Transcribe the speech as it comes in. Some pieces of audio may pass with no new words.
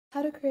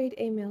How to create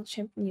a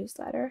Mailchimp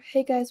newsletter.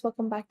 Hey guys,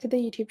 welcome back to the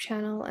YouTube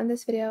channel. In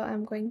this video,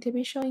 I'm going to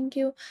be showing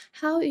you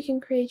how you can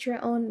create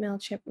your own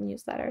Mailchimp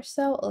newsletter.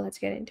 So let's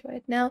get into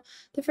it. Now,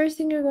 the first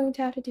thing you're going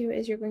to have to do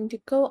is you're going to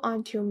go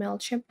onto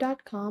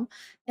Mailchimp.com,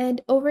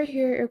 and over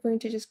here, you're going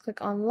to just click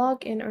on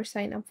login or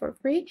sign up for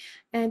free.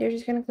 And you're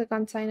just going to click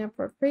on sign up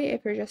for free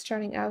if you're just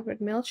starting out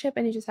with Mailchimp,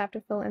 and you just have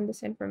to fill in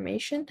this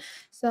information.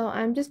 So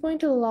I'm just going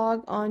to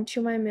log on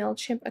to my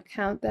Mailchimp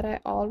account that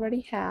I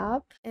already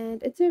have,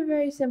 and it's a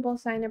very simple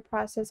sign up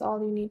process.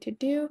 All you need to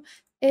do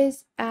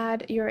is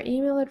add your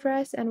email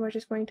address, and we're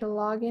just going to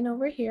log in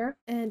over here.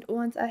 And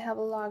once I have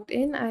logged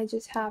in, I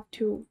just have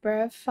to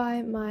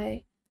verify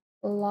my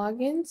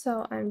login.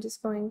 So I'm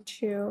just going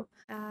to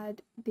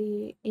add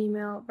the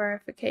email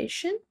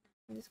verification.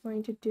 I'm just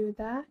going to do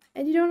that.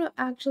 And you don't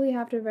actually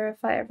have to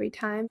verify every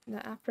time. Now,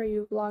 after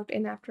you've logged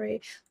in after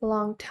a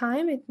long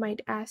time, it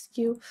might ask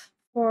you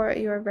for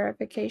your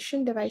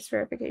verification, device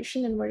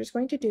verification, and we're just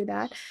going to do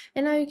that.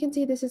 And now you can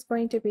see this is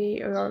going to be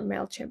your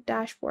Mailchimp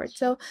dashboard.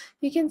 So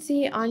you can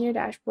see on your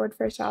dashboard,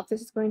 first off,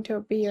 this is going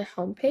to be your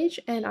homepage,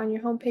 and on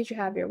your homepage you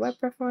have your web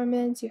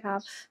performance, you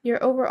have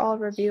your overall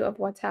review of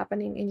what's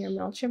happening in your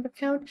Mailchimp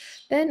account.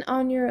 Then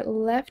on your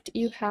left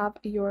you have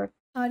your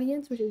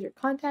audience, which is your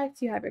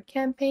contacts, you have your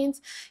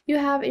campaigns, you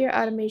have your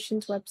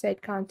automations,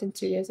 website, content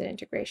studios, and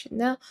integration.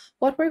 Now,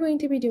 what we're going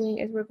to be doing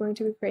is we're going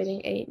to be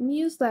creating a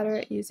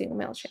newsletter using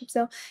Mailchimp.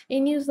 So a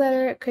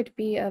newsletter could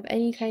be of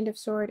any kind of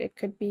sort. It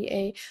could be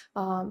a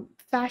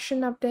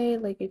fashion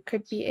update, like it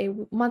could be a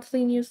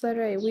monthly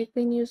newsletter, a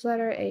weekly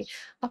newsletter, a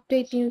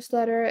update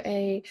newsletter,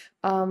 a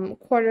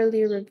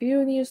quarterly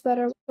review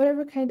newsletter,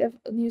 whatever kind of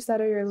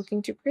newsletter you're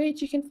looking to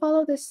create. You can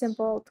follow this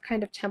simple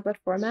kind of template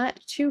format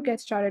to get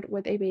started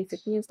with a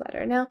basic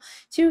newsletter. Now,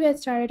 to get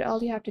started,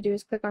 all you have to do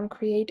is click on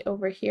create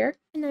over here,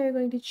 and now you're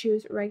going to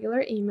choose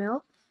regular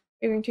email.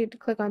 You're going to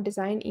click on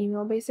design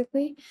email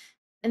basically,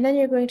 and then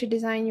you're going to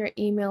design your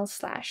email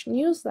slash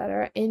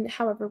newsletter in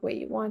however way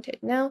you want it.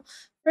 Now,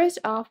 first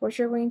off, what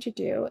you're going to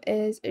do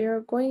is you're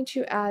going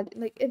to add,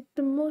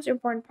 the most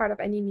important part of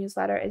any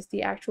newsletter is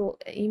the actual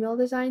email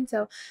design.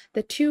 So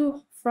the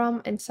to,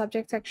 from, and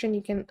subject section,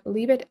 you can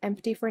leave it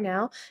empty for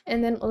now.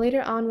 And then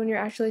later on, when you're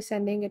actually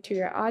sending it to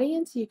your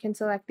audience, you can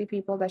select the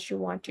people that you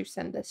want to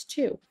send this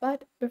to.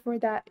 But before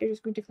that, you're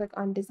just going to click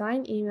on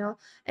design email,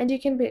 and you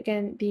can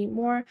begin the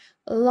more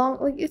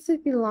it's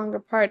like the longer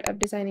part of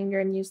designing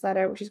your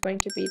newsletter, which is going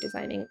to be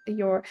designing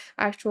your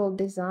actual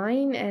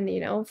design and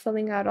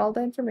filling out all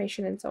the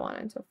information and so on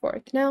and so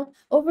forth. Now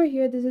over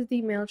here, this is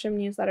the Mailchimp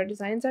newsletter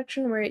design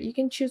section where you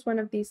can choose one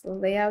of these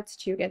layouts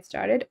to get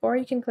started, or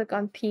you can click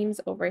on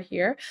themes over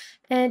here,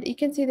 and you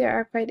can see there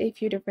are quite a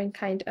few different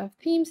kind of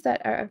themes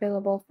that are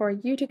available for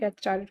you to get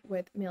started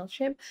with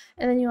Mailchimp.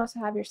 And then you also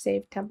have your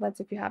saved templates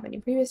if you have any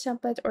previous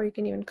templates, or you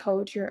can even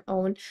code your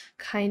own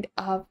kind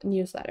of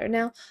newsletter.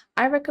 Now,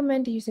 I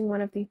recommend using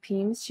one of the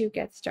themes to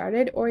get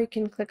started, or you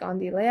can click on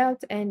the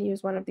layouts and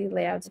use one of the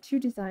layouts to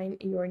design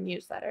your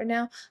newsletter.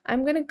 Now,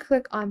 I'm going to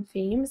click on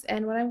themes,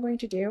 and what I'm going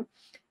to do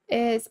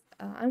is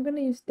I'm going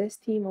to use this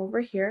theme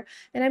over here,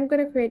 and I'm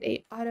going to create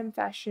a autumn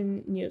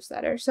fashion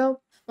newsletter.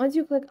 So once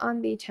you click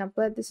on the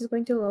template, this is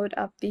going to load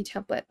up the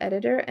template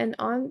editor, and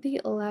on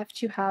the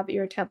left you have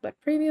your template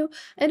preview,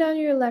 and on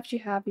your left you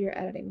have your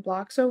editing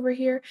blocks over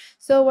here.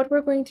 So what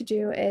we're going to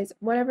do is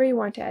whatever you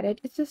want to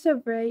edit, it's just a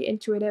very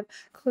intuitive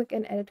click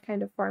and edit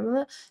kind of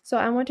formula. So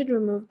I wanted to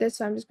remove this,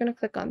 so I'm just going to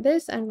click on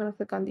this. I'm going to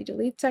click on the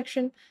delete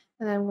section,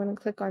 and I'm going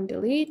to click on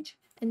delete.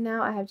 And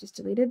now I have just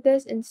deleted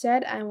this.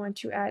 Instead, I want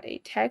to add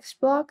a text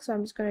block, so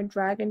I'm just going to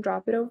drag and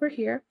drop it over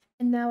here.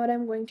 And now what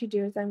I'm going to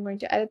do is I'm going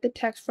to edit the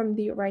text from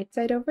the right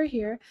side over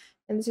here,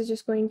 and this is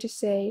just going to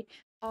say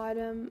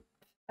autumn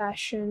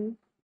fashion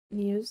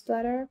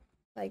newsletter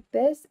like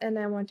this, and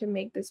I want to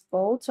make this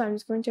bold, so I'm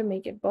just going to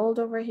make it bold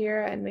over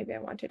here, and maybe I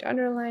want it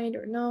underlined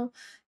or no.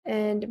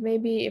 And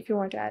maybe if you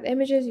want to add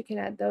images, you can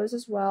add those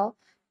as well.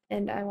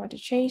 And I want to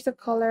change the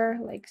color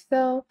like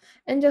so.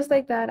 And just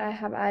like that, I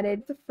have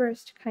added the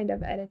first kind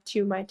of edit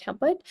to my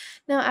template.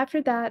 Now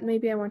after that,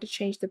 maybe I want to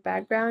change the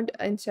background.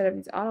 Instead of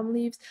these autumn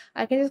leaves,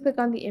 I can just click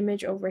on the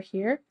image over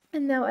here,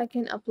 and now I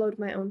can upload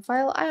my own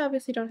file. I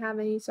obviously don't have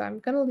any, so I'm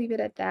going to leave it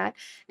at that.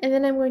 And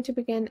then I'm going to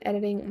begin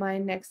editing my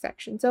next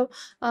section. So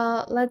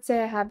let's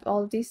say I have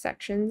all of these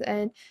sections,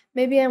 and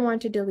maybe I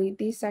want to delete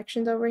these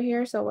sections over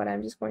here. So what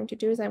I'm just going to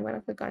do is I'm going to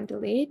click on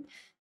delete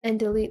and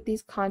delete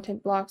these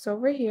content blocks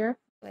over here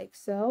like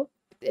so.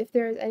 If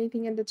there is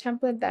anything in the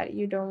template that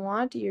you don't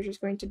want, you're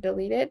just going to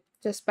delete it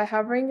just by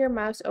hovering your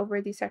mouse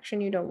over the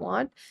section you don't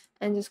want,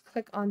 and just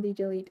click on the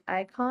delete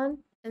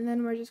icon. And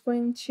then we're just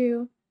going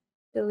to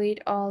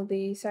delete all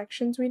the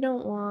sections we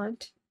don't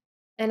want.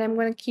 And I'm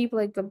going to keep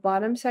like the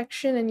bottom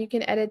section, and you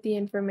can edit the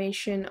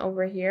information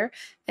over here.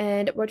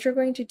 And what you're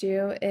going to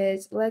do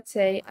is, let's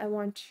say I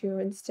want to,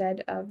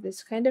 instead of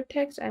this kind of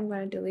text, I'm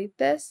going to delete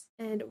this.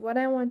 And what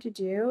I want to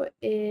do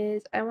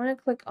is I want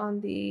to click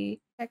on the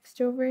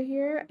text over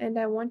here, and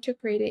I want to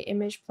create an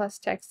image plus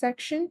text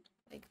section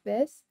like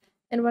this.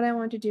 And what I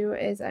want to do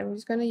is I'm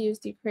just going to use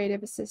the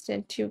creative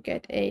assistant to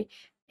get a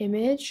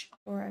image,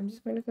 or I'm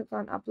just going to click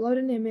on upload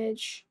an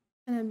image,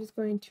 and I'm just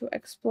going to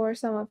explore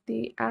some of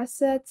the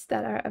assets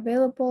that are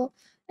available.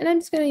 And I'm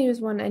just going to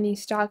use any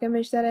stock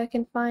image that I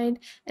can find,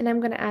 and I'm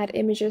going to add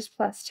images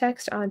plus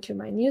text onto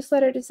my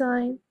newsletter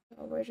design.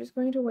 So we're just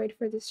going to wait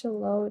for this to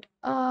load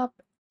up,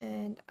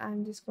 and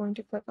I'm just going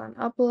to click on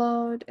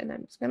upload, and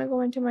I'm just going to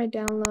go into my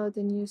downloads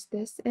and use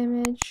this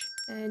image.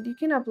 And you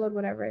can upload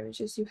whatever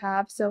images you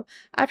have. So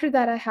after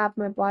that, I have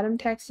my bottom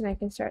text, and I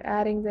can start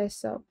adding this.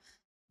 So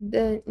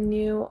the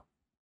new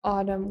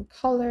autumn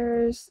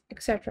colors,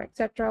 etc.,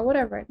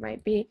 whatever it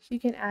might be. You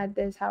can add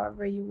this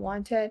however you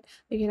want it.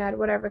 You can add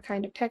whatever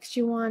kind of text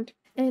you want.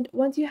 And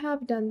once you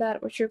have done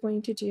that, what you're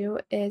going to do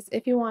is,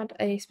 if you want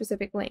a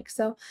specific link,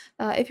 so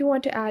if you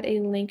want to add a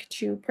link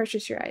to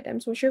purchase your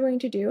items, what you're going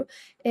to do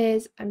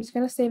is, I'm just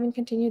going to save and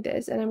continue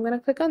this, and I'm going to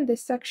click on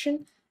this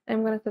section, and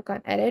I'm going to click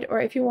on edit.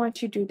 Or if you want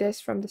to do this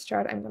from the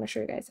start, I'm going to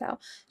show you guys how.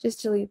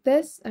 Just delete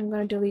this. I'm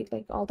going to delete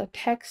like all the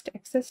text,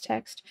 excess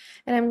text,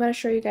 and I'm going to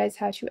show you guys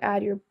how to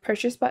add your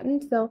purchase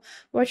button. So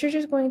what you're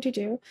just going to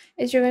do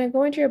is, you're going to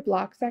go into your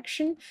block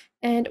section,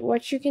 and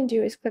what you can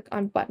do is click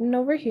on button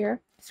over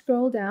here,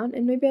 scroll down,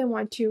 and maybe I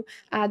want to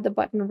add the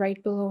button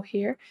right below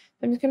here.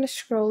 I'm just going to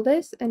scroll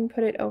this and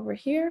put it over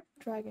here,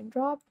 drag and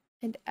drop,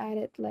 and add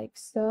it like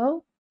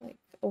so, like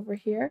over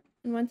here.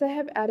 And once I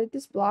have added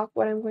this block,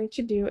 what I'm going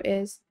to do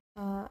is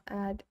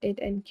add it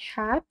in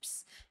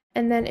caps,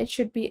 and then it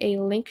should be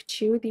a link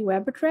to the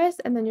web address,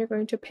 and then you're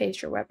going to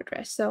paste your web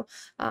address. So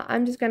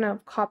I'm just going to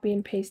copy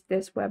and paste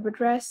this web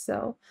address.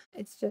 So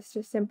it's just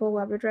a simple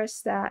web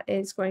address that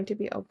is going to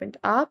be opened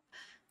up.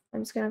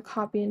 I'm just going to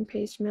copy and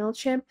paste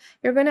Mailchimp.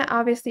 You're going to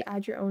obviously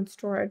add your own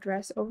store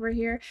address over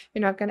here.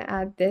 You're not going to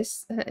add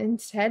this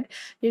instead.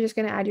 You're just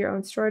going to add your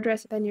own store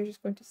address, then you're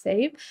just going to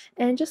save.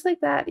 And just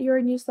like that,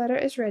 your newsletter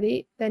is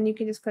ready. Then you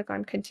can just click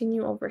on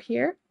continue over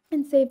here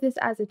and save this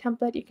as a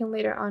template. You can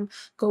later on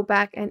go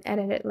back and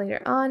edit it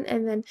later on,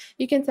 and then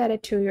you can set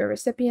it to your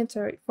recipients.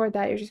 So for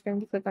that, you're just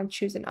going to click on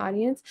choose an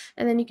audience,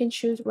 and then you can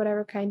choose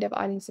whatever kind of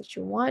audience that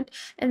you want.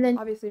 And then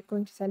obviously you're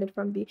going to send it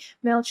from the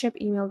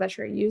Mailchimp email that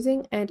you're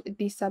using, and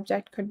the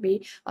subject could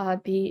be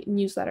the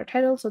newsletter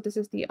title. So this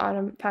is the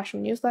autumn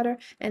fashion newsletter,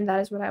 and that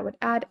is what I would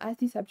add as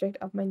the subject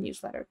of my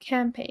newsletter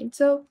campaign.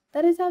 So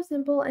that is how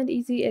simple and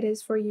easy it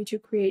is for you to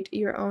create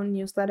your own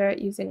newsletter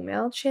using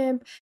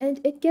Mailchimp,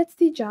 and it gets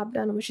the job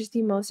done, which is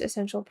the most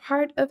essential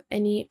part of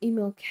any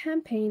email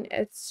campaign.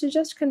 It's to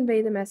just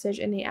convey the message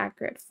in the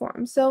accurate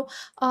form. So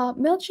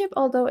Mailchimp,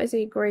 although is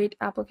a great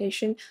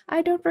application,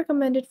 I don't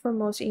recommend it for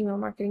most email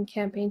marketing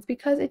campaigns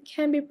because it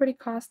can be pretty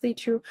costly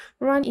to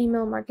run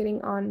email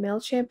marketing on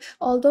Mailchimp.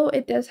 Although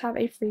it does have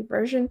a free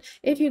version,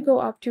 if you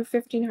go up to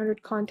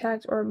 1500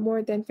 contacts or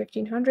more than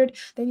 1500,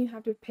 then you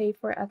have to pay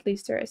for at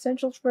least their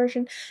essentials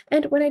version.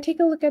 And when I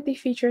take a look at the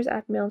features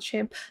at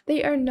Mailchimp,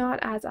 they are not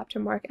as up to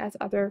mark as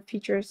other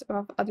features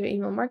of other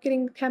email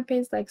marketing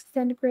campaigns like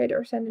SendGrid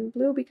or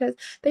Sendinblue, because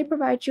they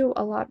provide you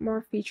a lot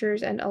more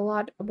features and a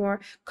lot more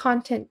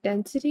content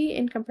density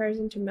in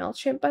comparison to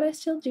Mailchimp. But I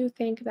still do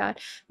think that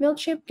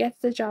Mailchimp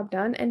gets the job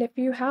done, and if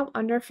you have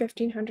under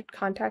 1500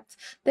 contacts,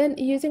 then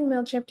using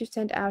Mailchimp to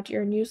send out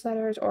your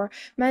newsletters or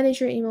manage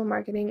your email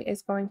marketing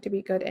is going to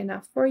be good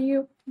enough for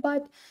you.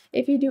 But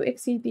if you do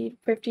exceed the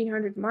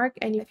 1500 mark,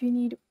 and if you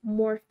need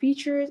more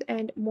features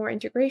and more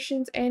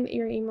integrations in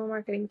your email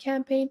marketing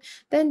campaign,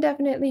 then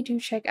definitely do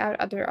check out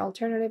other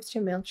alternatives to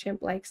Mailchimp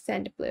like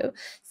Sendblue.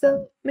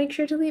 So make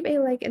sure to leave a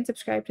like and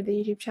subscribe to the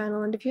YouTube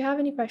channel. And if you have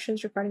any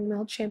questions regarding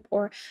Mailchimp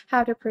or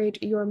how to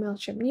create your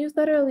Mailchimp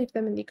newsletter, leave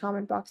them in the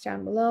comment box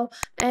down below,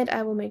 and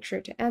I will make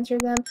sure to answer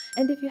them.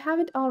 And if you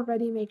haven't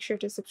already, make sure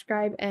to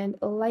subscribe and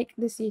like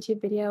this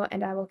YouTube video,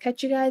 and I will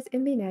catch you guys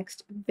in the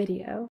next video.